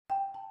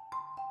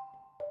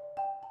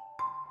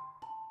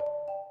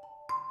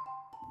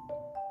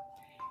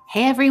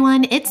Hey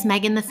everyone, it's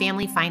Megan, the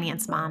Family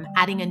Finance Mom,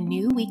 adding a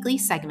new weekly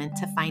segment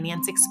to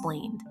Finance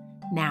Explained.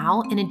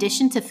 Now, in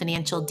addition to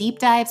financial deep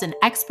dives and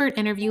expert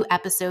interview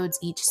episodes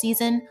each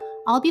season,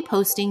 I'll be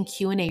posting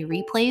Q&A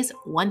replays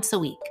once a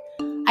week.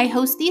 I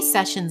host these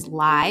sessions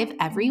live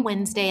every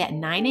Wednesday at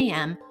 9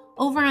 a.m.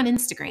 over on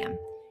Instagram.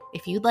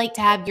 If you'd like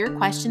to have your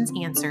questions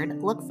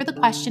answered, look for the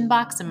question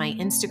box in my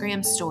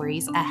Instagram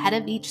stories ahead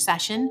of each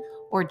session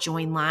or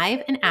join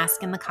live and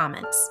ask in the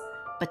comments.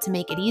 But to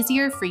make it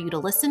easier for you to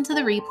listen to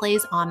the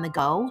replays on the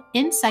go,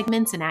 in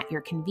segments and at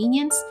your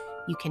convenience,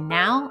 you can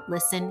now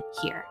listen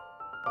here.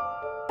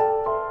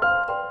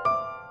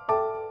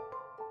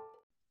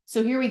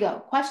 So here we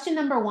go. Question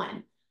number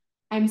 1.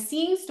 I'm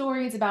seeing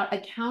stories about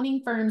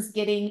accounting firms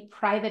getting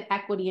private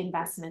equity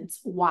investments.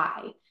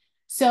 Why?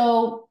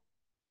 So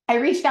I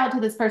reached out to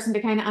this person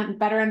to kind of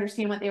better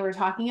understand what they were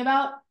talking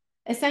about.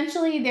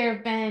 Essentially, there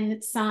have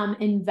been some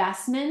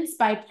investments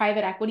by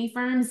private equity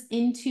firms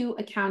into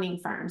accounting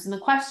firms. And the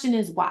question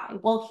is why?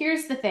 Well,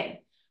 here's the thing.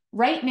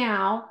 Right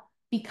now,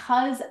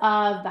 because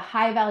of the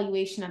high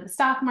valuation of the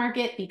stock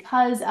market,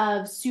 because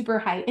of super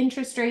high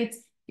interest rates,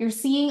 you're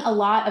seeing a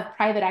lot of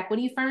private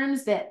equity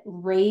firms that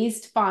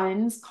raised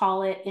funds,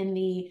 call it in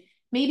the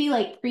maybe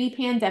like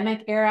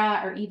pre-pandemic era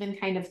or even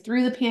kind of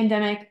through the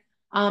pandemic,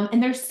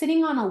 and they're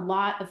sitting on a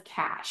lot of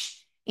cash.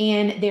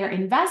 And their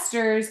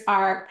investors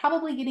are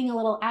probably getting a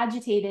little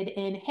agitated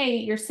in, hey,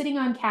 you're sitting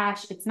on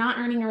cash, it's not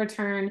earning a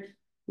return.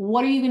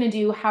 What are you going to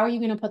do? How are you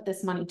going to put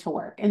this money to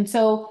work? And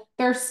so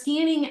they're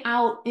scanning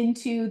out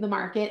into the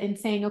market and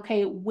saying,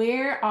 okay,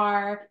 where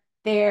are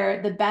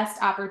the best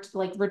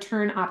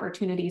return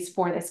opportunities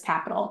for this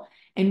capital?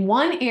 And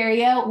one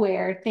area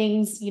where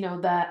things,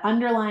 the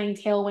underlying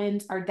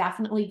tailwinds are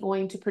definitely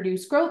going to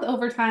produce growth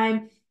over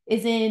time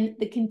is in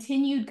the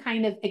continued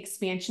kind of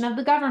expansion of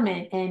the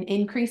government and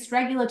increased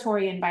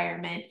regulatory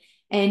environment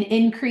and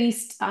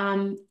increased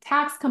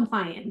tax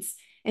compliance.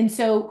 And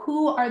so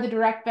who are the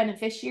direct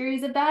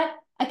beneficiaries of that?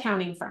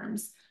 Accounting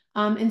firms.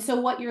 And so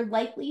what you're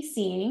likely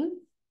seeing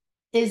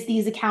is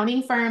these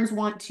accounting firms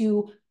want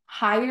to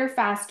hire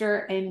faster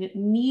and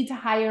need to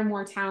hire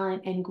more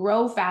talent and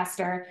grow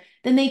faster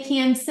than they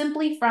can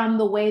simply from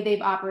the way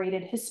they've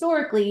operated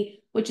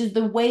historically, which is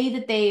the way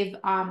that they've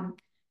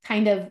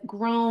kind of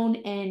grown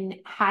and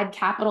had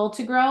capital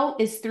to grow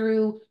is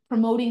through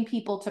promoting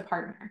people to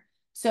partner.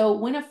 So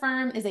when a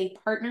firm is a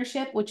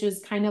partnership, which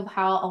is kind of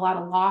how a lot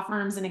of law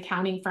firms and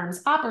accounting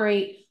firms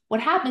operate, what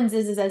happens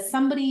is as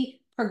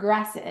somebody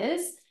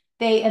progresses,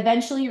 they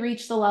eventually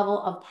reach the level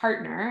of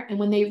partner. And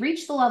when they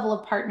reach the level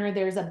of partner,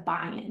 there's a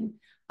buy-in.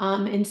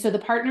 And so the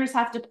partners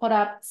have to put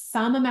up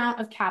some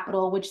amount of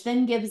capital, which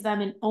then gives them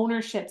an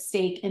ownership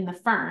stake in the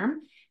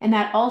firm. And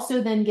that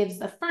also then gives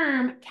the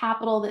firm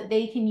capital that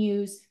they can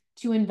use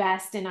to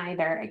invest in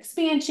either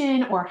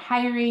expansion or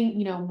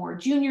hiring, more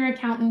junior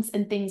accountants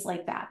and things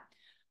like that.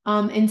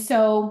 And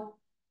so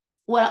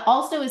what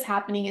also is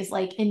happening is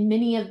like in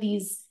many of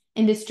these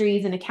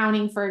industries and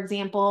accounting, for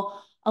example,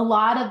 a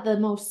lot of the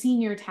most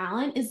senior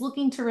talent is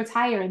looking to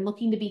retire and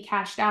looking to be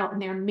cashed out.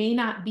 And there may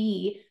not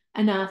be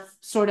enough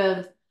sort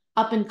of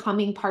up and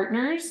coming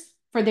partners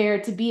for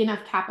there to be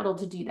enough capital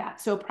to do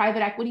that. So a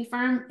private equity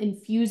firm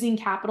infusing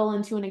capital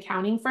into an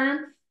accounting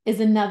firm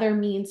is another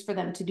means for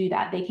them to do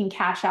that. They can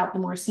cash out the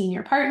more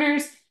senior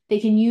partners.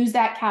 They can use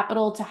that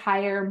capital to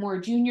hire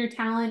more junior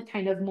talent,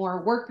 kind of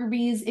more worker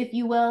bees, if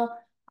you will,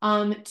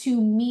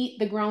 to meet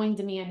the growing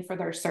demand for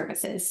their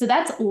services. So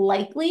that's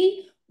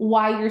likely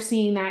why you're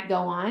seeing that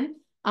go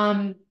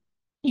on.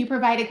 You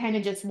provided kind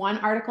of just one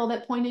article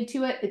that pointed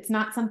to it. It's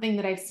not something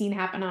that I've seen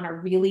happen on a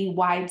really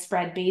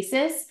widespread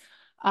basis.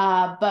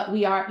 But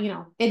we are,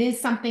 it is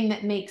something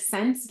that makes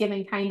sense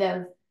given kind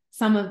of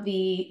some of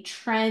the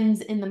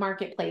trends in the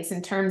marketplace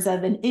in terms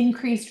of an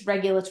increased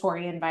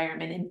regulatory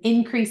environment, an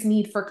increased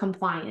need for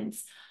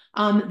compliance.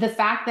 The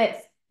fact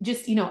that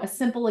just, a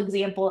simple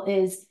example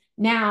is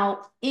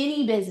now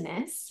any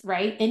business,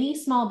 right? Any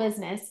small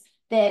business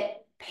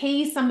that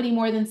pays somebody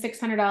more than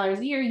 $600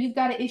 a year, you've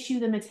got to issue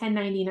them a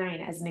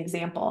 1099 as an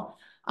example.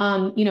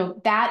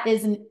 That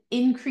is an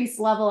increased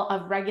level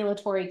of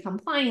regulatory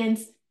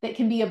compliance that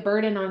can be a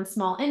burden on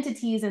small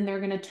entities, and they're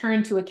going to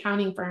turn to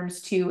accounting firms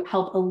to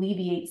help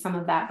alleviate some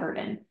of that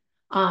burden.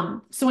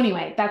 So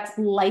anyway, that's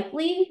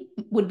likely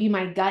would be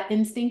my gut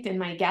instinct and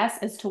my guess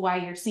as to why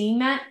you're seeing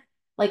that.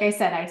 Like I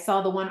said, I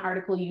saw the one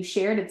article you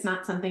shared. It's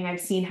not something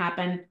I've seen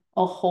happen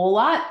a whole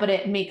lot, but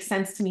it makes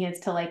sense to me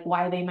as to like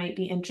why they might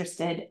be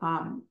interested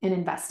in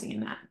investing in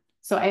that.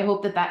 So I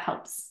hope that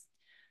helps.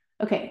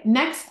 Okay,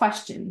 next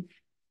question.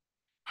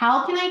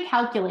 How can I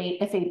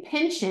calculate if a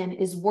pension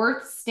is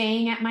worth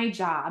staying at my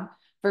job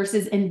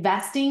versus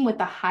investing with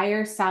a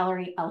higher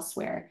salary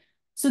elsewhere?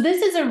 So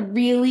this is a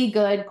really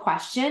good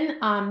question.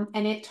 And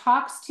it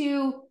talks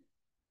to,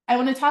 I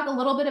want to talk a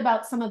little bit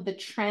about some of the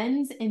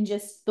trends in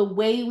just the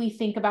way we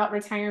think about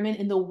retirement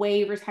and the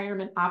way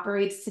retirement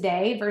operates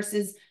today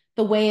versus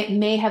the way it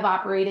may have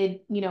operated,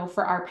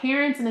 for our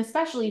parents and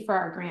especially for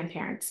our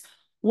grandparents.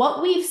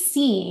 What we've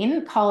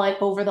seen, call it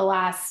over the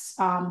last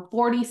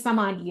 40 some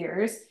odd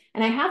years,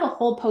 And I have a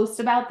whole post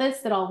about this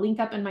that I'll link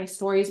up in my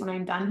stories when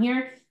I'm done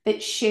here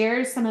that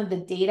shares some of the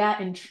data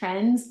and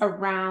trends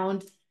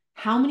around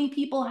how many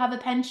people have a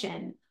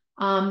pension.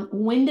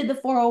 When did the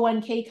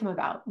 401k come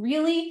about?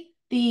 Really,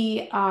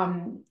 the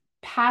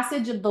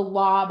passage of the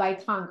law by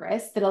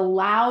Congress that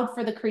allowed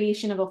for the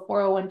creation of a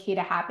 401k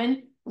to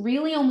happen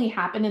really only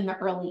happened in the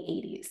early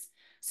 80s.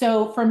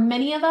 So for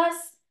many of us,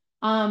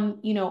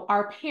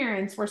 our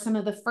parents were some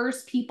of the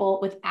first people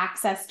with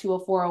access to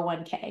a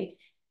 401k.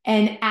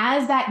 And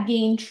as that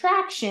gained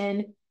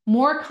traction,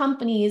 more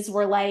companies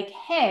were like,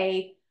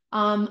 hey,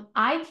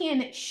 I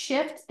can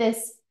shift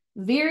this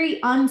very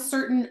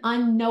uncertain,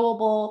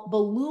 unknowable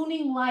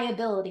ballooning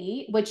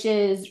liability, which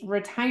is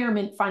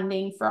retirement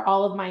funding for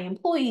all of my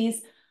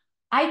employees.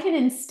 I can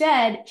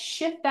instead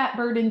shift that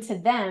burden to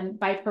them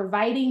by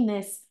providing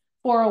this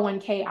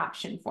 401k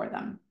option for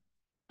them.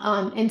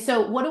 And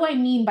so what do I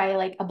mean by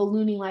like a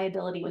ballooning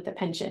liability with a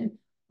pension?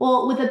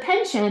 Well, with a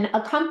pension,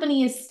 a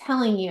company is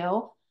telling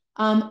you,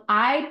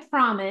 I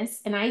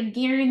promise and I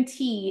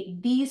guarantee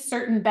these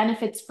certain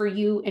benefits for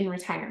you in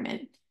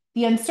retirement.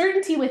 The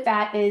uncertainty with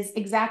that is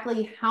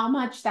exactly how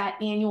much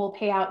that annual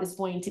payout is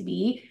going to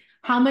be,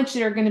 how much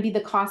are going to be the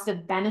cost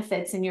of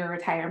benefits in your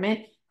retirement,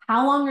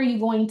 how long are you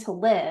going to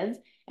live?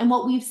 And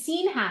what we've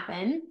seen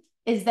happen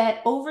is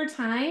that over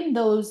time,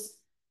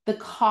 the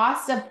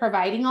cost of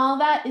providing all of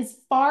that is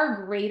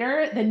far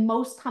greater than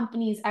most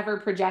companies ever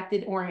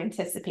projected or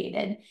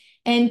anticipated.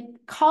 And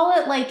call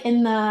it like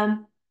in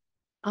the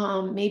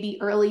maybe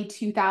early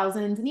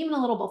 2000s and even a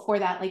little before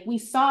that, like we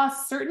saw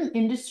certain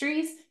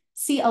industries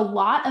see a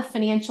lot of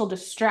financial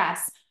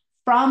distress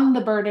from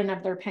the burden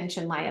of their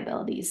pension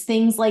liabilities,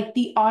 things like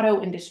the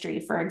auto industry,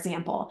 for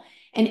example.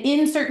 And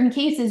in certain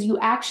cases, you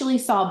actually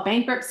saw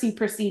bankruptcy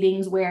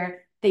proceedings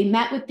where they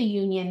met with the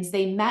unions,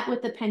 they met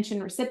with the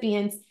pension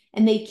recipients,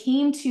 and they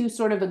came to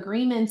sort of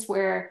agreements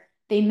where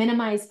they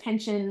minimized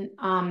pension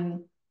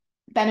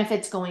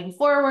benefits going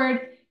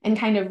forward and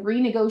kind of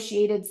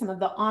renegotiated some of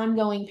the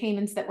ongoing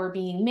payments that were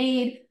being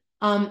made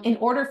in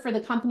order for the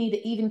company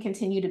to even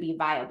continue to be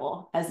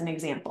viable, as an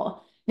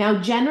example.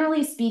 Now,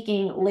 generally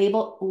speaking,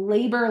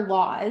 labor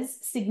laws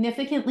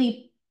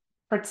significantly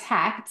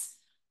protect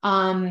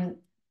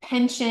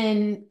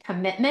pension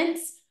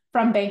commitments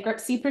from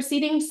bankruptcy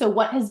proceedings. So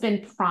what has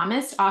been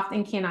promised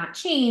often cannot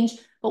change.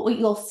 But what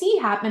you'll see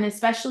happen,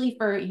 especially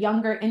for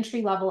younger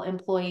entry-level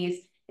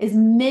employees, is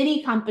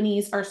many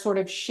companies are sort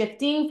of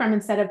shifting from,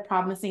 instead of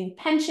promising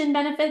pension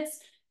benefits,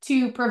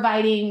 to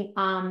providing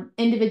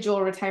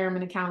individual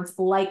retirement accounts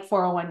like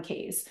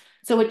 401ks.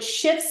 So it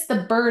shifts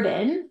the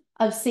burden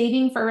of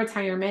saving for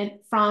retirement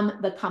from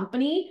the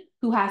company,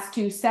 who has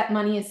to set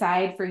money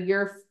aside for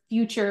your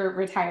future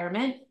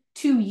retirement,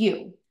 to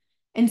you.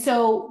 And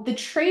so the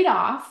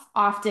trade-off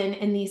often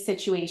in these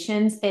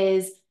situations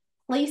is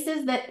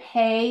places that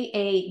pay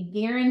a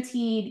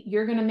guaranteed,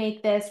 you're going to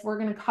make this, we're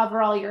going to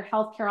cover all your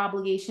healthcare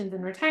obligations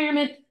in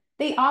retirement.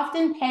 They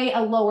often pay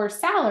a lower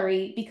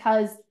salary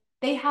because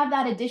they have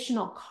that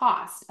additional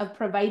cost of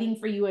providing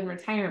for you in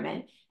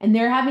retirement. And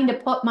they're having to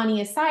put money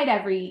aside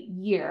every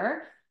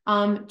year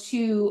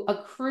to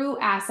accrue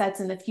assets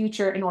in the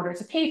future in order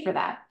to pay for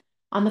that.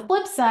 On the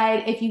flip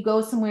side, if you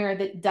go somewhere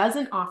that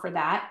doesn't offer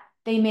that,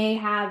 they may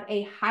have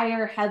a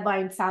higher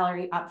headline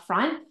salary up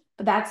front,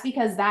 but that's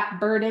because that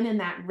burden and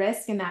that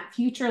risk and that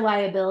future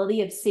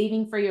liability of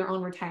saving for your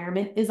own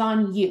retirement is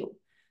on you.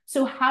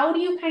 So how do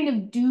you kind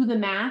of do the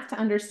math to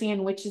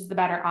understand which is the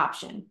better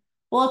option?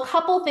 Well, a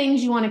couple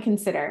things you want to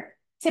consider.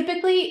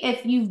 Typically,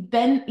 if you've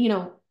been,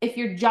 if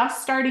you're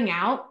just starting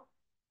out,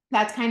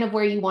 that's kind of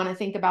where you want to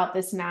think about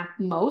this math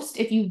most.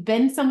 If you've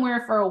been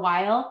somewhere for a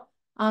while,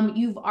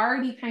 you've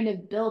already kind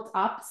of built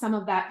up some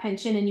of that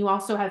pension and you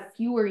also have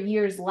fewer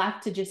years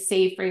left to just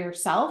save for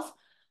yourself.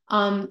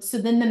 So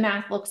then the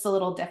math looks a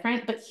little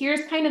different, but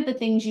here's kind of the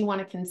things you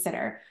want to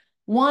consider.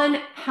 One,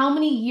 how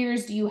many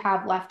years do you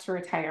have left to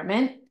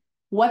retirement?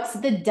 What's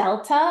the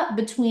delta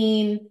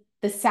between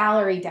the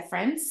salary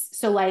difference?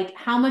 So like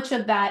how much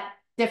of that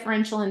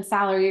differential in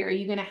salary are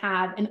you going to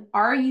have? And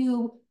are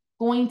you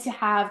going to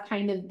have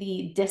kind of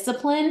the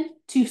discipline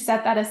to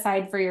set that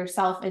aside for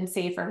yourself and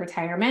save for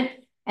retirement?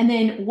 And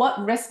then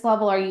what risk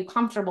level are you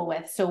comfortable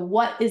with? So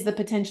what is the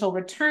potential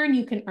return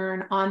you can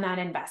earn on that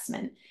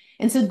investment?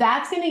 And so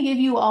that's going to give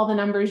you all the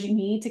numbers you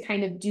need to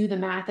kind of do the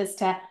math as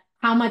to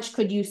how much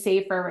could you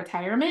save for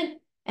retirement.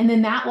 And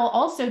then that will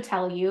also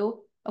tell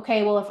you,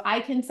 okay, well, if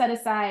I can set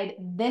aside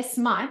this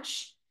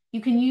much, you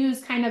can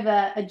use kind of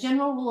a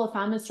general rule of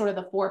thumb is sort of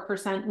the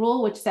 4%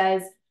 rule, which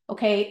says,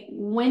 okay,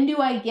 when do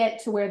I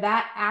get to where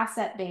that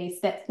asset base,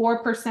 that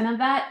 4% of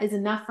that is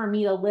enough for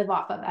me to live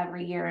off of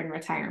every year in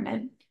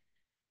retirement?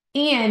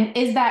 And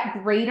is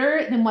that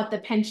greater than what the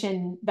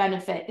pension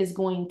benefit is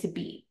going to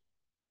be?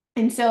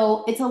 And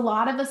so it's a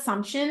lot of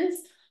assumptions.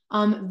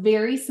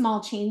 Very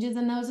small changes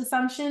in those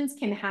assumptions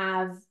can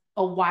have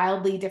a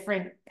wildly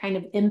different kind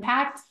of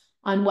impact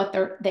on what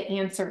the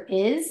answer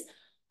is.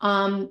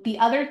 The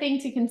other thing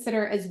to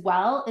consider as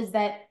well is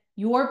that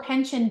your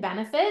pension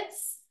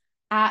benefits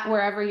at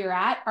wherever you're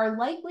at are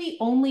likely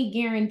only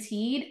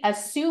guaranteed,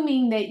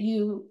 assuming that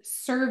you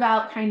serve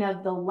out kind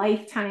of the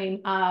lifetime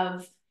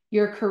of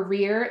your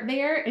career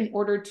there in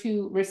order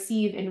to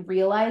receive and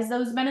realize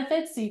those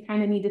benefits. So you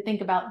kind of need to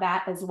think about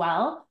that as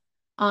well.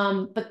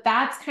 But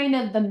that's kind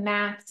of the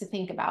math to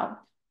think about.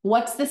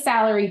 What's the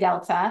salary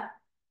delta?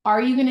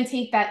 Are you going to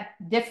take that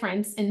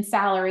difference in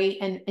salary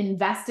and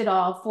invest it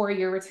all for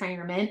your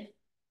retirement?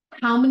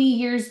 How many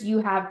years do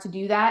you have to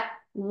do that?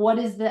 What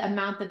is the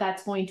amount that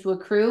that's going to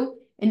accrue?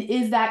 And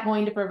is that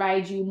going to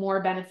provide you more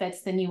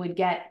benefits than you would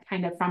get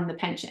kind of from the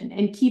pension?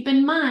 And keep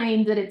in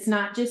mind that it's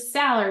not just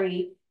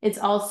salary, it's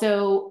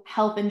also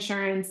health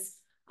insurance,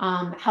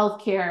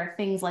 healthcare,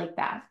 things like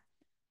that.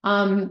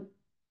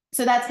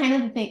 So that's kind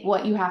of the thing,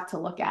 what you have to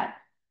look at.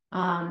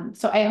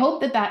 So I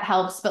hope that that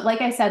helps. But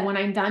like I said, when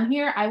I'm done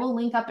here, I will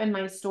link up in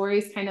my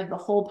stories kind of the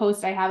whole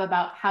post I have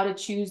about how to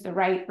choose the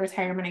right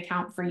retirement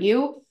account for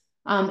you.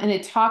 And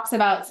it talks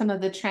about some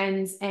of the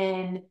trends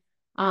in,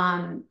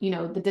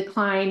 the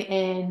decline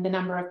in the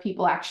number of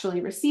people actually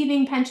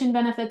receiving pension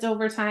benefits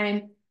over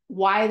time,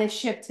 why the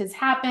shift has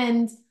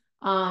happened,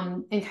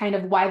 and kind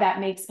of why that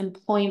makes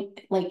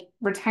employment, like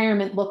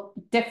retirement, look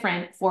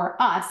different for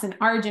us in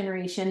our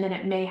generation than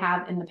it may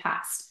have in the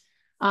past.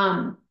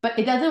 But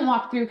it doesn't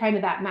walk through kind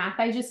of that math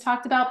I just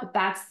talked about, but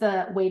that's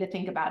the way to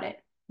think about it.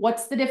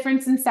 What's the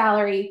difference in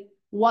salary?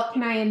 What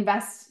can I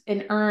invest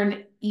and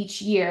earn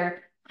each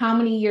year? How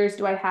many years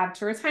do I have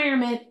to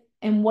retirement?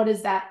 And what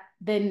does that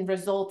then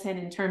result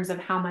in terms of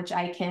how much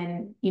I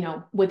can,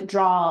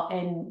 withdraw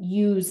and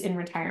use in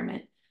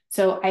retirement?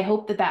 So I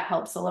hope that that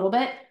helps a little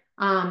bit.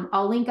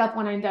 I'll link up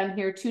when I'm done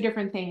here 2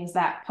 different things,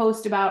 that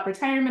post about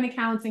retirement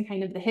accounts and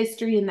kind of the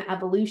history and the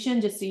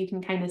evolution, just so you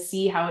can kind of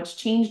see how it's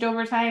changed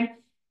over time.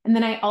 And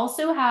then I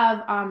also have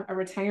a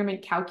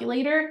retirement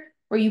calculator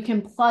where you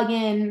can plug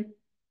in,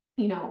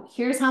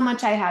 here's how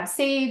much I have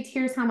saved,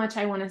 here's how much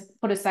I want to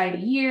put aside a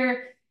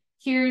year,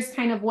 here's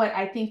kind of what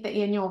I think the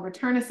annual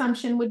return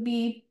assumption would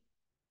be.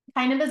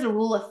 Kind of as a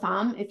rule of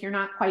thumb, if you're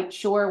not quite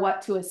sure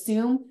what to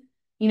assume,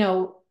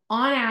 on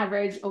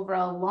average, over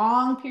a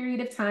long period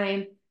of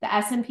time, the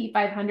S&P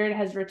 500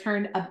 has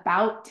returned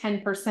about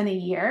 10% a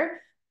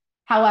year.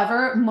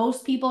 However,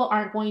 most people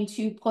aren't going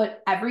to put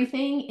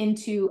everything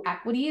into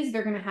equities.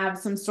 They're going to have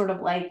some sort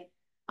of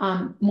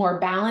more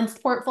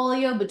balanced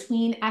portfolio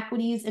between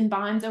equities and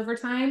bonds over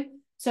time.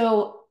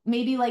 So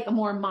maybe like a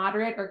more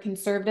moderate or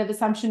conservative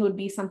assumption would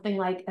be something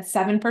like a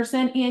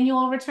 7%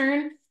 annual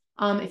return.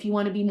 If you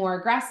want to be more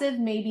aggressive,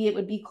 maybe it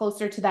would be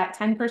closer to that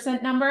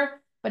 10%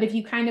 number. But if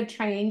you kind of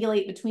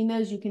triangulate between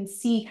those, you can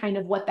see kind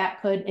of what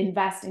that could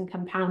invest and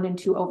compound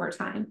into over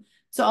time.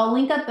 So I'll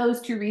link up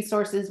those 2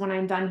 resources when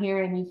I'm done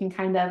here, and you can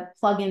kind of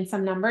plug in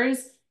some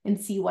numbers and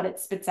see what it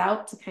spits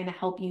out to kind of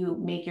help you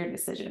make your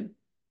decision.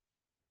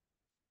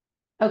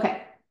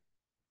 Okay,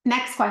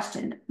 next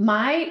question.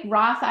 My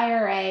Roth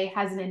IRA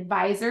has an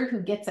advisor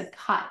who gets a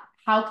cut.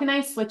 How can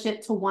I switch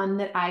it to one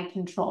that I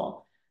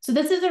control? So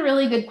this is a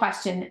really good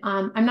question.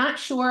 I'm not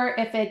sure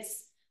if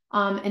it's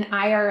an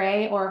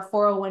IRA or a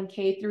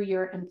 401k through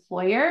your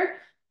employer,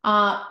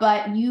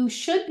 but you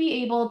should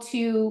be able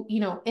to,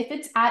 if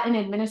it's at an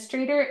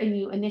administrator and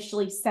you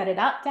initially set it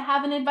up to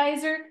have an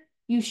advisor,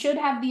 you should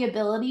have the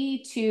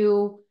ability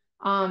to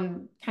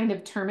kind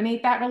of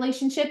terminate that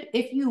relationship.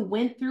 If you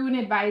went through an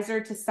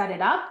advisor to set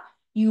it up,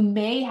 you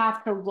may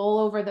have to roll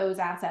over those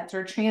assets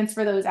or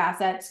transfer those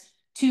assets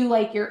to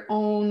like your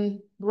own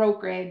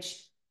brokerage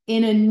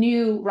in a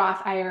new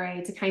Roth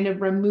IRA to kind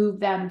of remove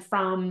them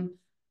from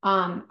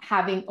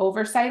having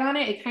oversight on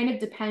it. It kind of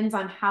depends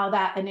on how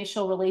that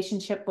initial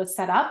relationship was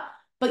set up,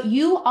 but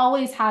you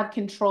always have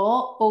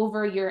control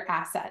over your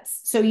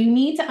assets. So you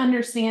need to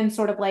understand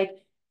sort of like,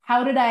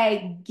 how did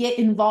I get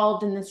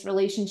involved in this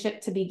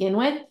relationship to begin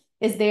with?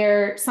 Is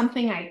there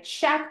something I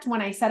checked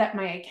when I set up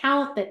my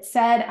account that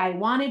said I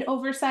wanted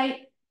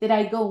oversight? Did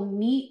I go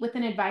meet with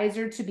an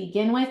advisor to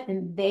begin with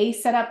and they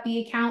set up the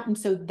account? And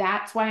so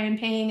that's why I'm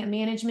paying a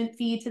management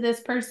fee to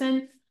this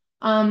person.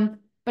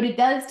 But it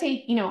does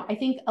take, I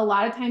think a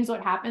lot of times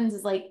what happens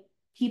is like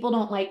people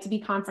don't like to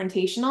be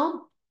confrontational.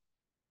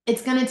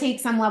 It's going to take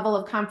some level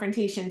of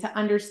confrontation to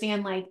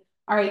understand like,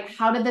 all right,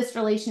 how did this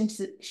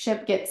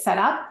relationship get set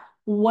up?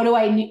 What do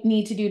I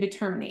need to do to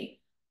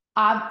terminate?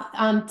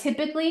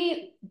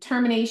 Typically,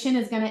 termination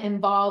is going to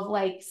involve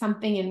like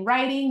something in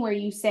writing where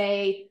you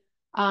say,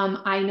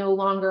 I no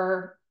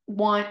longer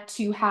want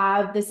to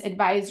have this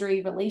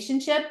advisory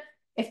relationship.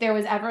 If there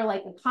was ever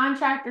like a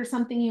contract or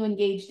something you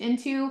engaged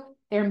into,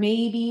 there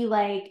may be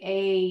like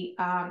a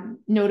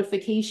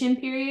notification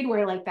period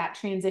where like that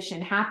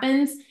transition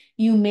happens.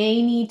 You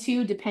may need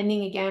to,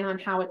 depending again on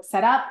how it's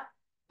set up,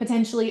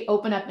 potentially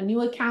open up a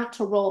new account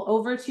to roll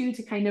over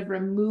to kind of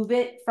remove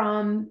it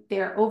from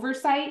their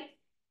oversight.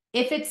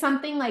 If it's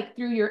something like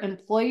through your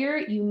employer,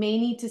 you may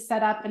need to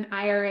set up an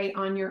IRA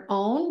on your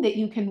own that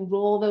you can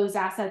roll those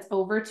assets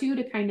over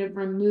to kind of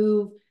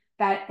remove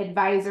that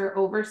advisor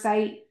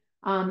oversight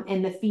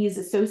and the fees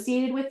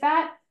associated with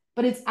that.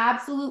 But it's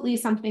absolutely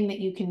something that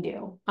you can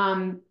do.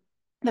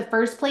 the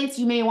first place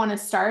you may want to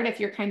start if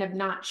you're kind of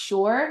not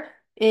sure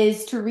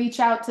is to reach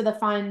out to the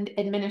fund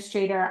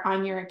administrator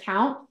on your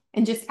account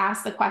and just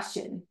ask the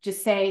question.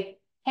 Just say,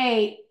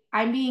 hey,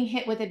 I'm being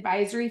hit with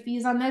advisory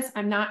fees on this.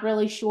 I'm not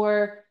really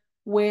sure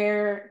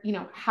where,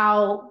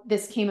 how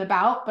this came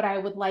about, but I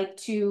would like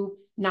to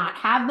not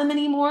have them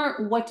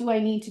anymore. What do I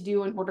need to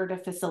do in order to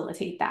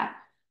facilitate that?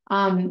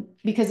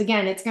 Because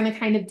again, it's going to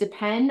kind of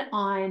depend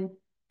on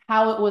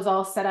how it was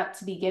all set up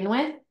to begin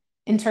with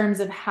in terms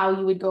of how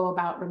you would go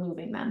about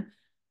removing them.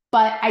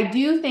 But I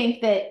do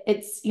think that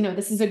it's,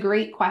 this is a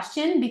great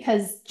question,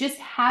 because just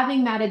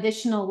having that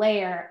additional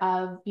layer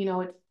of,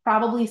 it's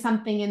probably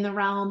something in the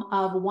realm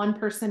of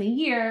 1% a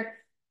year,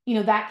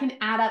 that can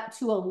add up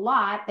to a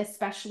lot,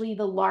 especially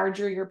the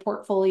larger your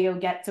portfolio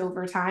gets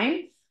over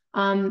time.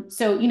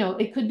 So,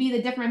 it could be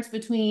the difference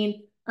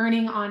between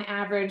earning on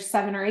average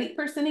 7 or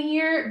 8% a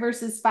year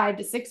versus 5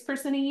 to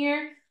 6% a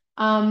year.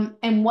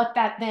 And what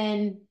that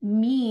then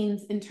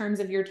means in terms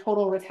of your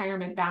total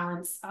retirement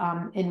balance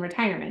in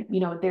retirement.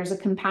 There's a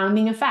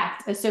compounding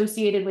effect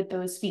associated with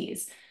those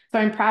fees. So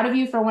I'm proud of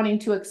you for wanting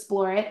to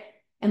explore it.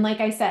 And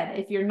like I said,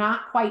 if you're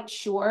not quite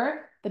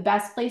sure, the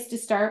best place to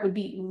start would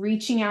be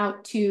reaching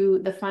out to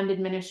the fund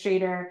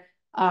administrator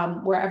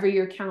wherever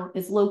your account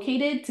is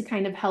located to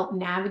kind of help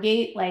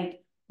navigate, like,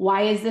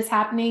 why is this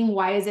happening?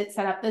 Why is it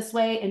set up this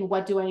way? And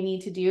what do I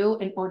need to do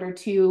in order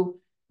to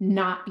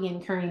not be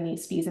incurring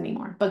these fees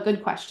anymore? But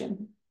good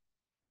question.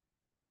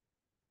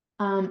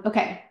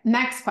 Okay,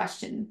 next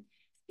question.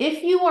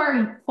 If you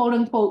are quote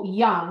unquote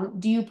young,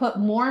 do you put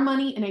more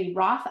money in a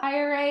Roth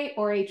IRA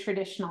or a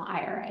traditional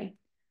IRA?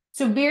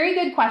 So very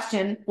good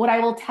question. What I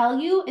will tell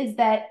you is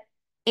that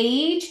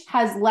age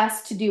has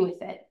less to do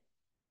with it.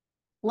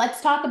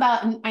 Let's talk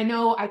about, and I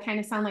know I kind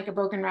of sound like a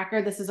broken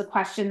record. This is a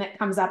question that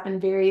comes up in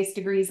various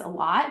degrees a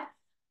lot.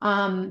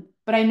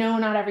 But I know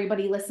not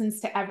everybody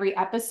listens to every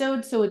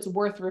episode, so it's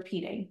worth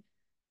repeating.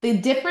 The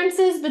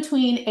differences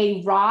between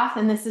a Roth,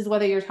 and this is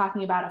whether you're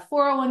talking about a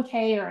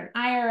 401k or an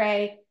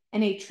IRA,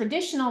 and a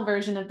traditional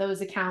version of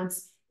those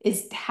accounts,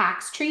 is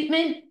tax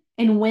treatment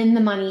and when the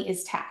money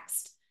is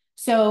taxed.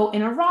 So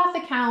in a Roth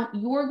account,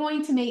 you're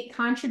going to make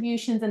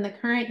contributions in the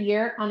current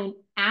year on an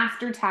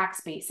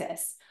after-tax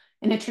basis.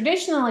 In a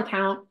traditional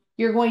account,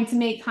 you're going to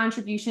make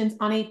contributions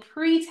on a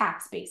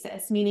pre-tax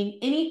basis, meaning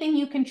anything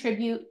you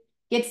contribute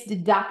gets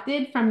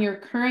deducted from your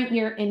current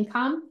year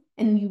income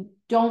and you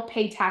don't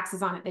pay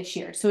taxes on it this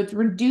year. So it's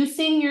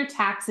reducing your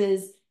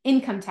taxes,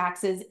 income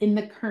taxes in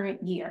the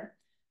current year.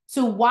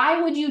 So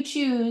why would you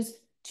choose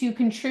to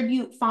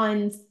contribute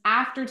funds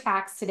after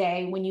tax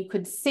today when you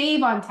could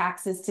save on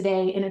taxes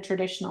today in a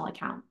traditional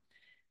account?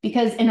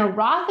 Because in a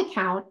Roth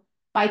account,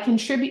 by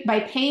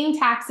paying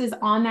taxes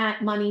on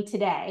that money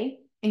today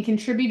and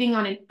contributing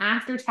on an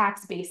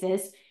after-tax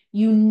basis,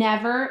 you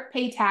never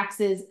pay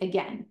taxes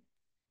again.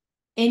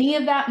 Any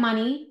of that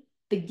money,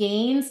 the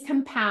gains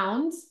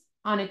compound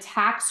on a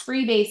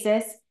tax-free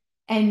basis,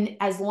 and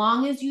as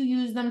long as you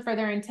use them for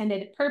their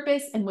intended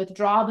purpose and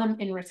withdraw them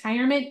in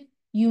retirement,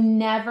 you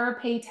never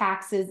pay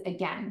taxes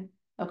again,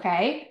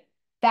 okay?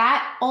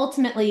 That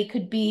ultimately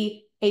could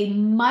be a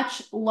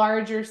much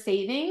larger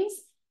savings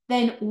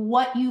than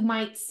what you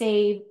might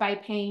save by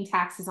paying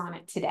taxes on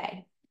it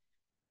today.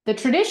 The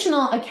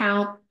traditional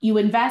account, you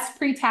invest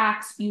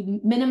pre-tax,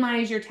 you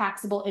minimize your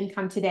taxable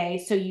income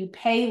today, so you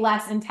pay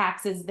less in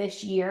taxes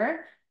this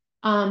year.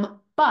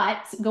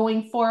 But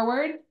going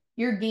forward,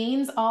 your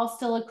gains all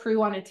still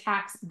accrue on a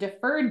tax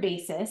deferred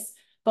basis.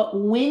 But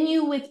when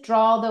you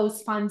withdraw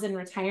those funds in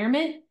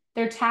retirement,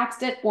 they're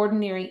taxed at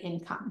ordinary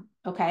income,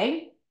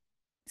 okay?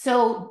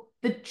 So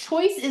the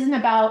choice isn't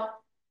about,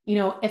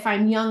 if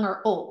I'm young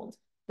or old.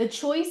 The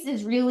choice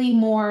is really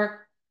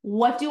more,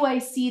 what do I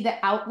see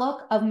the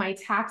outlook of my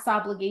tax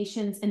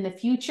obligations in the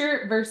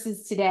future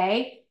versus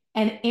today?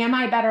 And am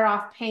I better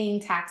off paying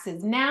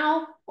taxes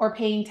now or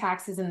paying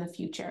taxes in the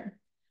future?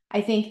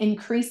 I think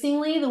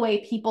increasingly the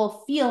way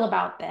people feel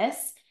about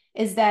this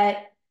is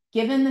that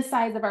given the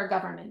size of our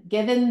government,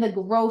 given the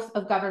growth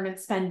of government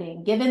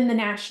spending, given the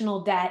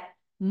national debt,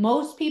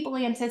 most people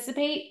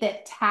anticipate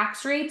that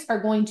tax rates are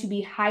going to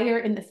be higher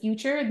in the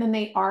future than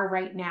they are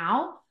right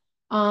now.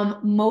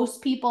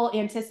 Most people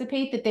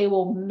anticipate that they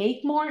will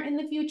make more in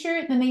the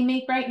future than they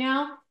make right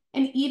now.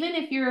 And even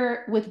if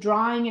you're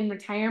withdrawing in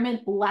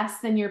retirement less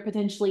than you're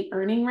potentially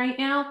earning right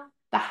now,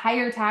 the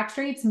higher tax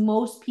rates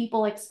most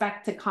people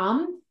expect to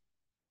come,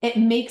 it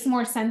makes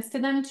more sense to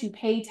them to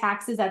pay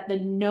taxes at the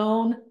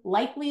known,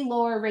 likely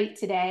lower rate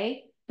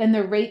today than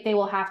the rate they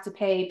will have to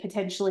pay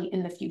potentially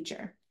in the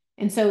future.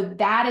 And so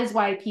that is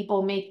why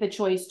people make the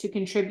choice to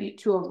contribute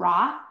to a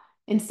Roth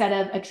instead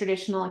of a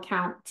traditional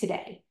account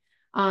today.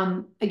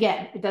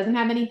 Again, it doesn't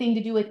have anything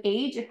to do with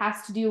age. It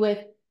has to do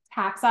with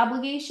tax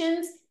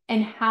obligations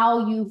and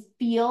how you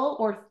feel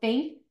or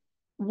think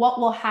what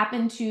will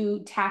happen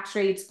to tax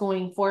rates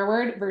going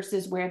forward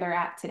versus where they're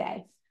at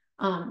today.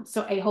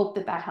 So I hope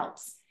that that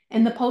helps.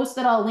 And the post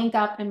that I'll link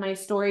up in my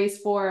stories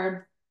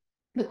for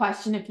the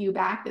question a few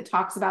back that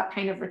talks about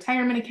kind of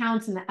retirement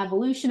accounts and the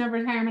evolution of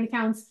retirement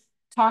accounts,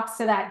 talks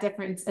to that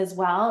difference as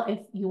well if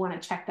you want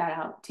to check that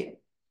out too.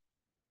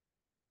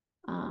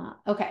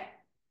 Okay,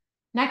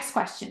 next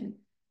question.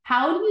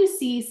 How do you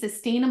see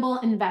sustainable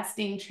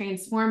investing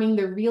transforming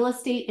the real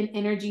estate and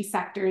energy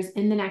sectors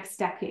in the next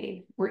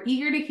decade? We're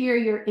eager to hear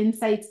your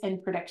insights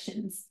and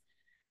predictions.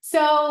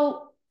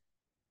 So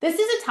this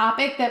is a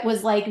topic that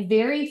was like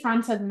very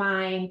front of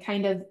mind,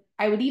 kind of,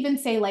 I would even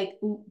say like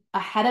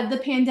ahead of the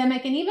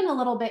pandemic and even a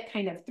little bit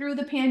kind of through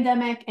the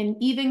pandemic and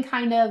even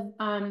kind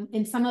of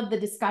in some of the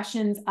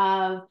discussions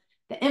of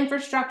the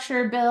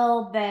infrastructure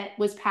bill that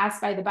was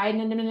passed by the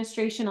Biden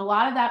administration. A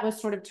lot of that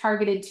was sort of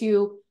targeted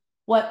to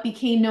what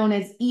became known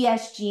as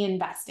ESG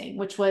investing,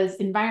 which was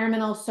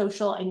environmental,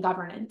 social, and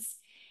governance.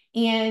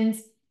 And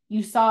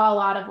you saw a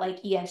lot of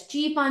like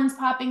ESG funds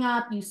popping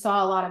up. You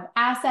saw a lot of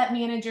asset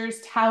managers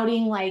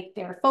touting like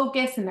their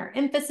focus and their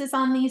emphasis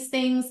on these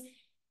things.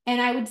 And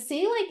I would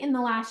say like in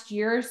the last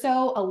year or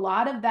so, a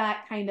lot of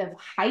that kind of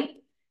hype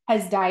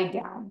has died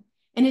down.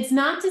 And it's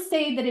not to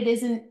say that it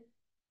isn't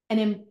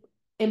an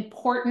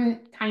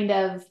important kind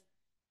of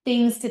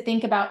things to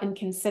think about and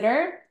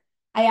consider.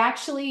 I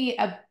actually,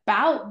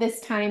 about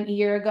this time a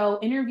year ago,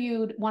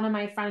 interviewed one of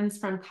my friends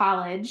from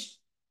college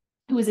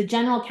who was a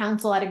general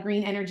counsel at a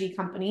green energy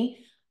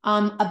company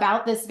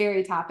about this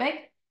very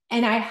topic.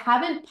 And I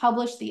haven't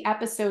published the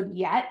episode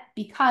yet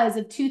because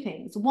of two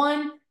things.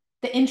 One,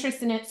 the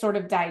interest in it sort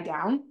of died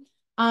down.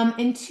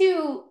 And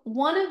two,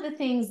 one of the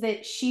things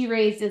that she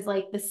raised is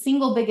like the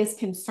single biggest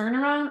concern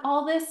around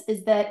all this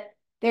is that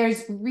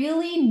there's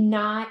really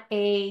not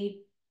a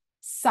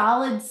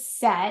solid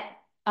set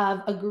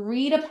of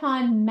agreed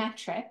upon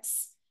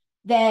metrics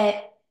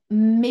that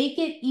make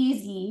it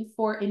easy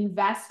for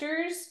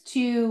investors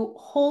to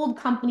hold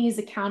companies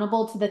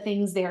accountable to the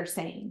things they're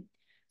saying.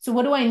 So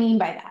what do I mean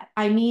by that?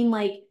 I mean,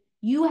 like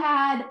you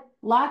had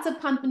lots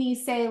of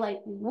companies say like,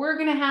 we're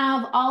going to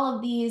have all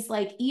of these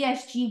like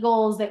ESG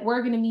goals that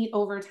we're going to meet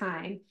over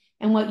time.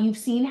 And what you've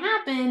seen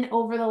happen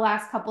over the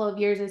last couple of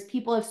years is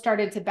people have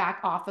started to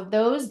back off of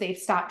those. They've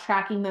stopped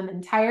tracking them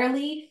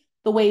entirely.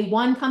 The way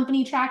one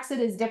company tracks it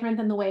is different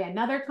than the way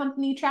another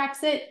company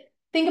tracks it.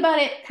 Think about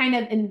it kind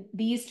of in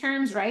these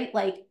terms, right?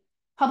 Like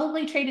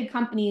publicly traded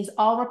companies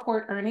all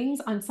report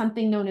earnings on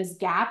something known as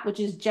GAAP, which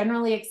is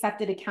generally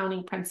accepted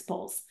accounting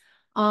principles.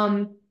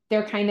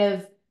 They're kind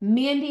of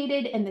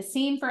mandated and the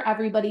same for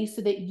everybody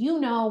so that you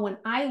know when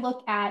I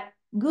look at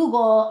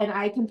Google and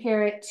I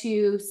compare it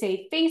to,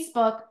 say,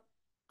 Facebook,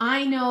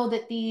 I know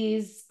that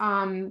these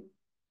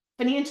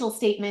financial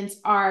statements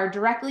are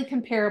directly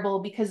comparable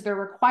because they're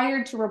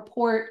required to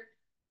report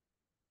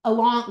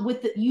along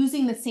with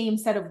using the same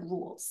set of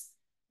rules.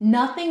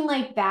 Nothing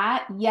like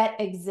that yet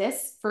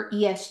exists for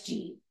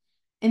ESG.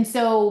 And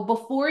so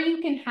before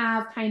you can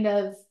have kind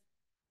of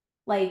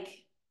like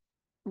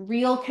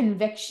real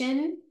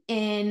conviction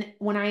in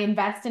when I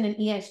invest in an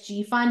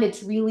ESG fund,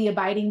 it's really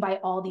abiding by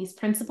all these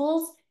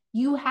principles.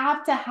 You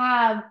have to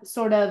have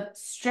sort of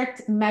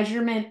strict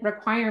measurement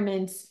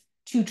requirements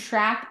to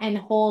track and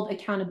hold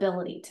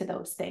accountability to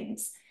those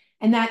things.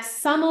 And that's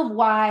some of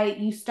why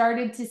you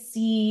started to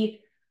see,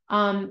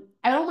 I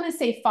don't want to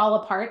say fall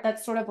apart.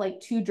 That's sort of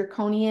like too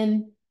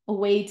draconian a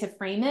way to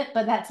frame it,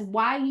 but that's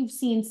why you've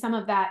seen some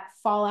of that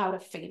fall out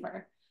of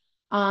favor.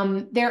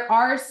 There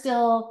are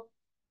still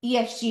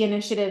ESG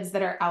initiatives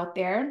that are out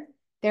there.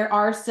 There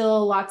are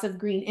still lots of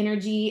green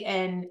energy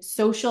and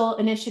social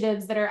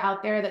initiatives that are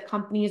out there that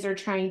companies are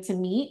trying to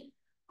meet.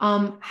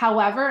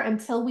 However,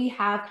 until we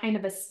have kind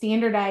of a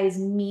standardized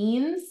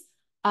means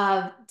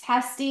of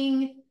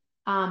testing,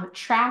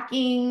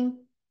 tracking,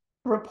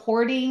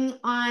 reporting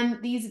on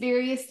these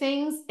various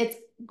things, it's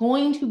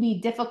going to be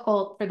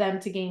difficult for them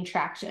to gain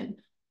traction.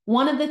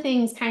 One of the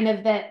things kind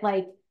of that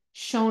like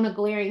shone a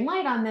glaring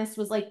light on this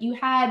was like you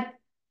had,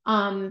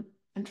 I'm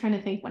trying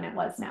to think when it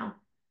was now.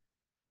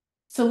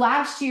 So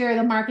last year,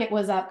 the market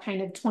was up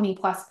kind of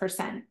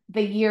 20+%.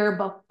 The year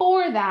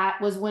before that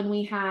was when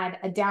we had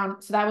a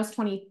down, so that was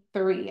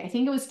 23. I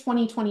think it was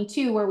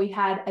 2022 where we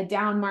had a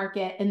down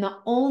market and the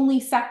only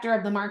sector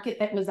of the market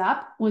that was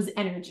up was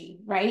energy,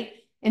 right?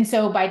 And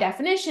so by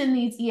definition,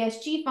 these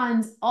ESG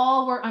funds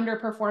all were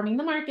underperforming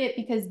the market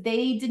because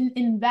they didn't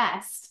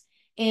invest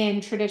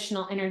in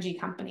traditional energy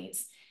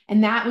companies.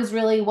 And that was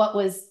really what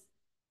was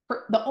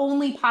the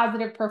only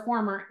positive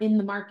performer in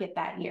the market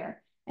that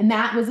year. And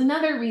that was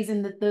another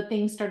reason that the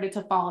thing started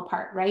to fall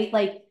apart, right?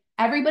 Like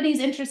everybody's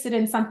interested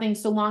in something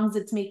so long as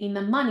it's making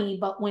them money,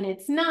 but when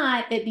it's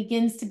not, it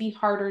begins to be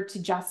harder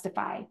to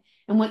justify.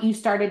 And what you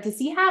started to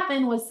see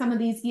happen was some of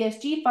these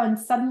ESG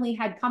funds suddenly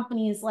had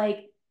companies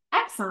like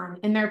Exxon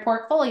in their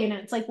portfolio. And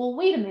it's like, well,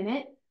 wait a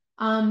minute.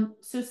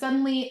 So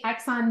suddenly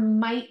Exxon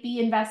might be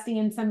investing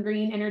in some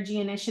green energy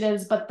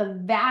initiatives, but the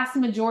vast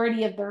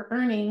majority of their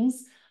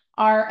earnings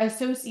are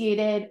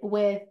associated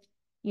with,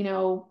 you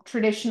know,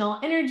 traditional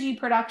energy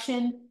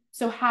production.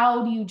 So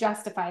how do you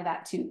justify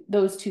that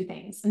those two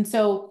things? And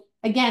so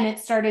again, it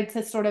started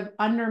to sort of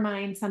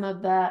undermine some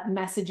of the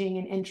messaging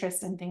and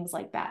interest and things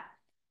like that.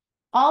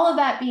 All of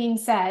that being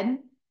said,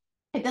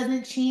 it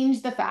doesn't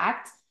change the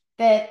fact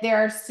that there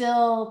are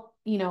still,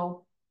 you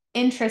know,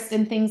 interest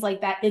in things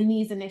like that in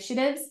these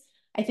initiatives.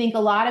 I think a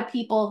lot of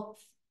people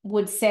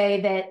would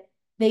say that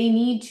they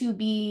need to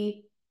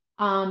be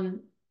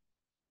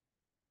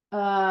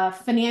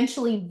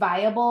financially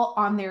viable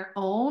on their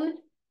own,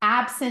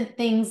 absent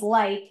things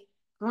like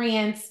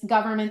grants,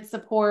 government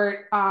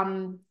support,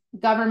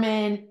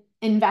 government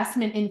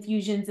investment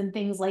infusions and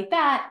things like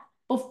that,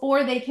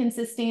 before they can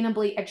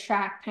sustainably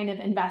attract kind of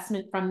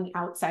investment from the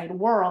outside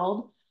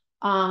world.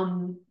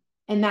 And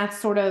that's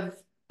sort of,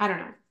 I don't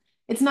know.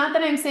 It's not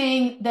that I'm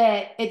saying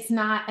that it's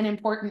not an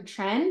important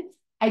trend.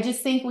 I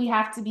just think we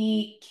have to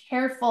be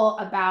careful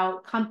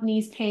about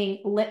companies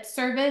paying lip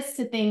service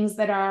to things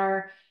that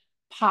are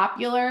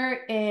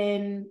popular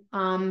in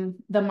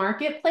the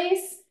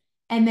marketplace,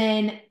 and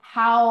then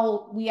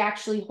how we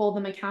actually hold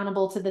them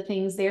accountable to the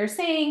things they're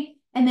saying,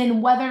 and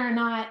then whether or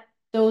not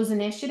those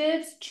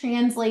initiatives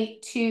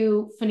translate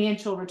to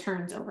financial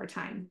returns over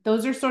time.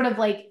 Those are sort of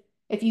like,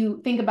 if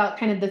you think about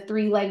kind of the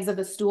three legs of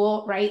a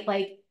stool, right?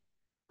 Like,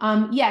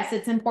 yes,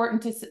 it's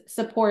important to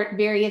support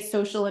various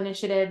social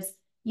initiatives.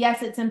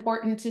 Yes, it's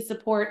important to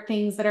support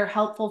things that are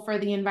helpful for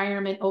the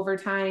environment over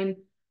time.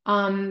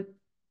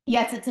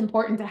 Yes, it's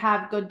important to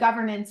have good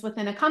governance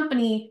within a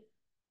company,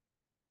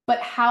 but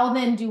how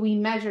then do we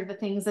measure the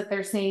things that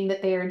they're saying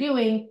that they are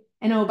doing?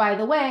 And oh, by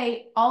the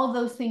way, all of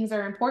those things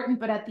are important,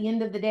 but at the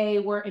end of the day,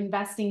 we're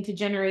investing to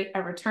generate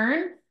a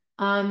return,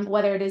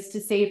 whether it is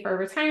to save for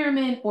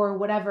retirement or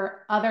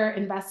whatever other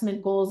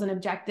investment goals and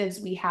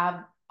objectives we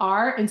have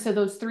are. And so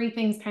those three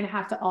things kind of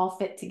have to all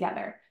fit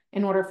together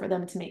in order for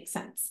them to make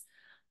sense.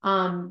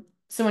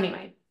 So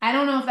anyway, I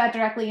don't know if that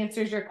directly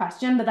answers your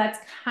question, but that's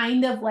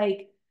kind of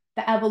like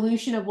the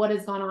evolution of what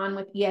has gone on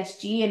with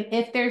ESG. And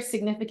if there's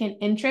significant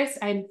interest,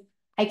 I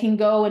can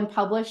go and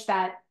publish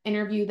that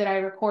interview that I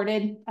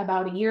recorded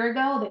about a year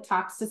ago that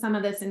talks to some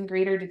of this in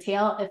greater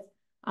detail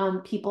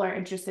if people are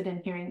interested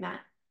in hearing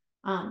that.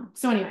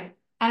 So anyway,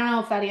 I don't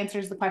know if that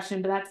answers the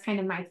question, but that's kind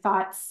of my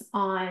thoughts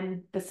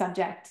on the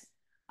subject.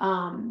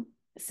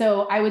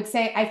 So I would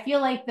say, I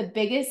feel like the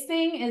biggest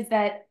thing is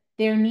that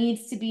there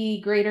needs to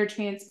be greater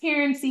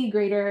transparency,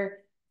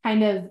 greater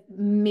kind of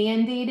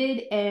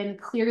mandated and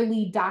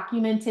clearly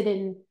documented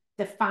and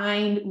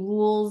defined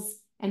rules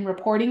and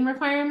reporting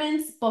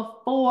requirements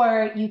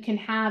before you can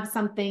have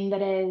something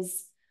that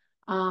is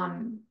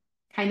kind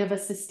of a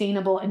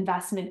sustainable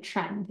investment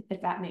trend,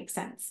 if that makes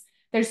sense.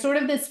 There's sort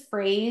of this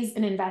phrase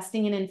in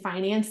investing and in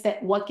finance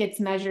that what gets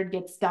measured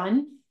gets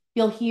done.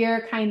 You'll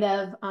hear kind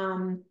of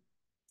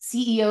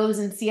CEOs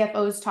and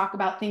CFOs talk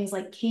about things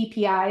like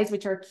KPIs,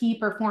 which are key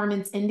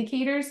performance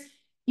indicators.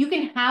 You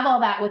can have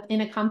all that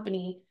within a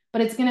company,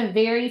 but it's going to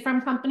vary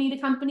from company to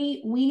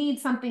company. We need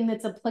something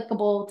that's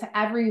applicable to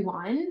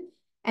everyone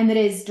and that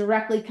is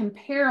directly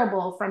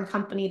comparable from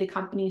company to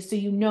company, so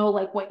you know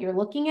like what you're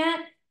looking at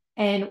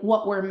and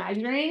what we're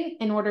measuring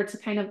in order to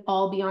kind of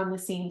all be on the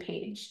same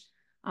page.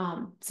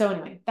 So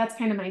anyway, that's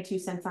kind of my 2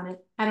 cents on it.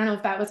 I don't know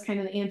if that was kind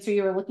of the answer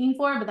you were looking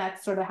for, but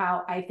that's sort of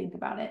how I think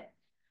about it.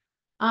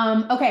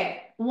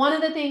 Okay, one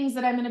of the things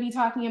that I'm going to be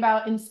talking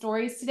about in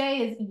stories today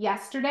is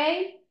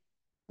yesterday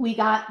we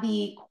got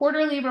the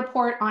quarterly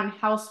report on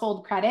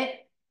household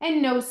credit,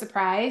 and no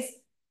surprise,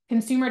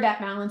 consumer debt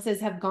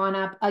balances have gone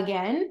up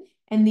again.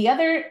 And the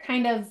other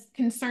kind of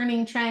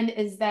concerning trend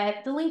is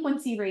that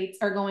delinquency rates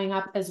are going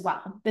up as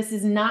well. This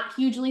is not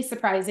hugely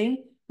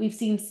surprising. We've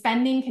seen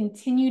spending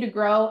continue to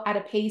grow at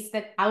a pace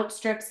that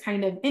outstrips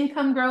kind of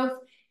income growth.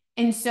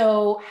 And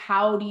so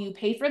how do you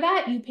pay for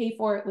that? You pay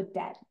for it with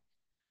debt.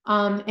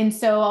 And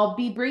so I'll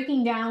be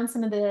breaking down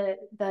some of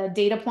the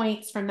data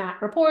points from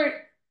that report,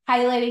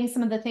 highlighting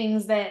some of the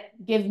things that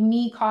give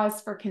me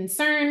cause for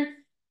concern.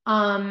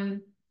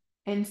 And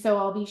so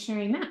I'll be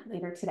sharing that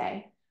later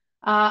today.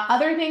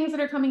 Other things that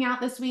are coming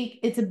out this week,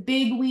 it's a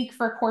big week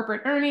for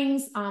corporate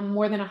earnings.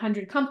 More than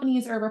 100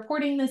 companies are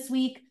reporting this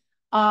week.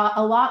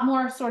 A lot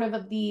more sort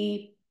of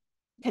the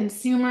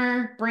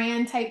consumer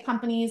brand type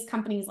companies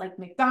like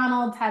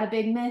McDonald's had a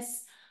big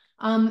miss.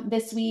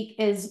 This week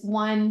is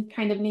one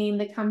kind of name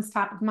that comes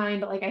top of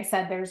mind, but like I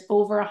said, there's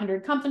over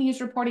 100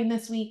 companies reporting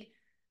this week.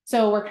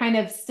 So we're kind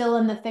of still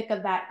in the thick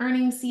of that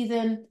earnings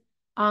season.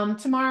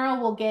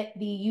 Tomorrow we'll get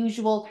the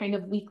usual kind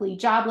of weekly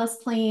jobless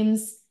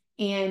claims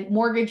and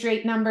mortgage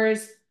rate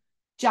numbers.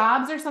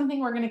 Jobs are something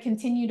we're going to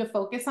continue to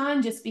focus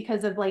on just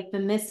because of like the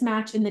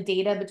mismatch in the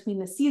data between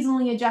the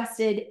seasonally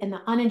adjusted and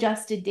the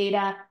unadjusted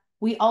data.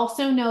 We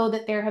also know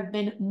that there have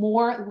been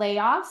more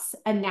layoffs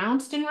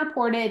announced and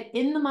reported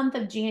in the month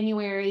of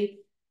January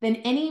than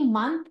any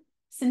month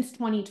since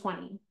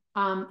 2020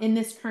 in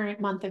this current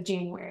month of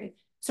January.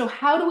 So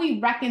how do we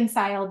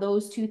reconcile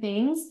those two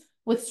things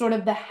with sort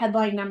of the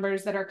headline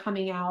numbers that are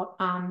coming out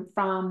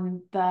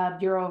from the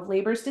Bureau of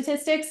Labor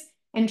Statistics?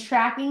 And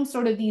tracking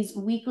sort of these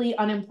weekly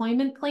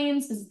unemployment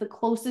claims is the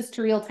closest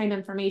to real-time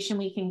information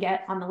we can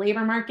get on the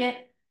labor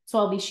market. So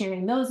I'll be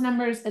sharing those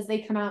numbers as they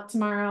come out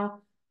tomorrow.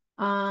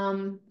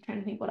 Trying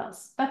to think what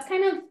else. That's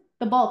kind of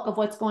the bulk of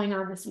what's going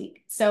on this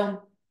week.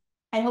 So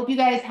I hope you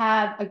guys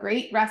have a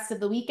great rest of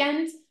the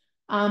weekend.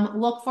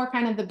 Look for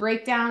kind of the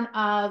breakdown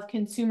of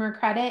consumer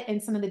credit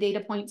and some of the data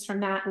points from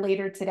that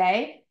later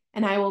today.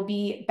 And I will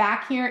be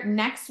back here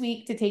next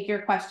week to take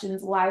your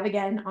questions live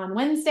again on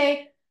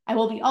Wednesday. I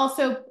will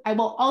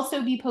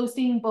also be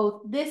posting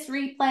both this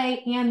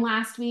replay and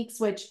last week's,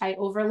 which I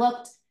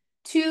overlooked,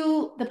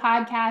 to the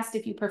podcast.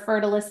 If you prefer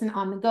to listen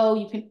on the go,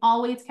 you can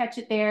always catch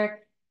it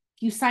there.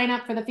 If you sign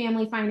up for the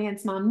Family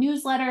Finance Mom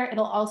newsletter,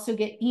 it'll also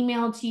get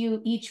emailed to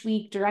you each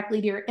week directly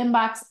to your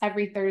inbox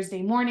every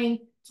Thursday morning.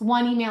 It's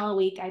one email a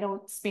week. I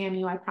don't spam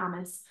you, I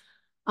promise.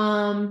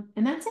 And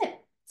that's it.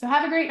 So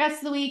have a great rest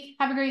of the week.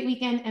 Have a great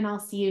weekend, and I'll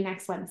see you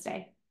next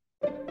Wednesday.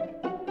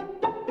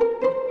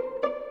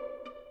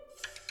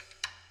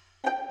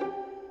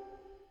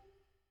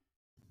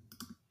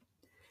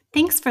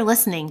 Thanks for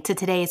listening to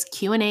today's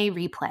Q&A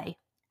replay.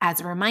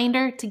 As a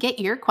reminder, to get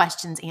your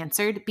questions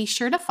answered, be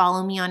sure to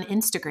follow me on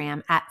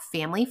Instagram at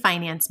Family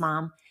Finance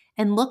Mom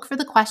and look for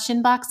the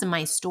question box in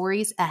my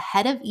stories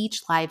ahead of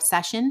each live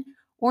session,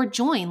 or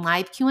join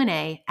live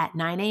Q&A at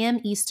 9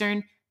 a.m.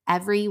 Eastern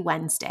every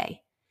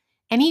Wednesday.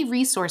 Any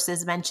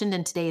resources mentioned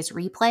in today's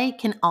replay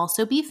can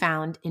also be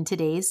found in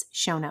today's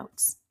show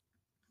notes.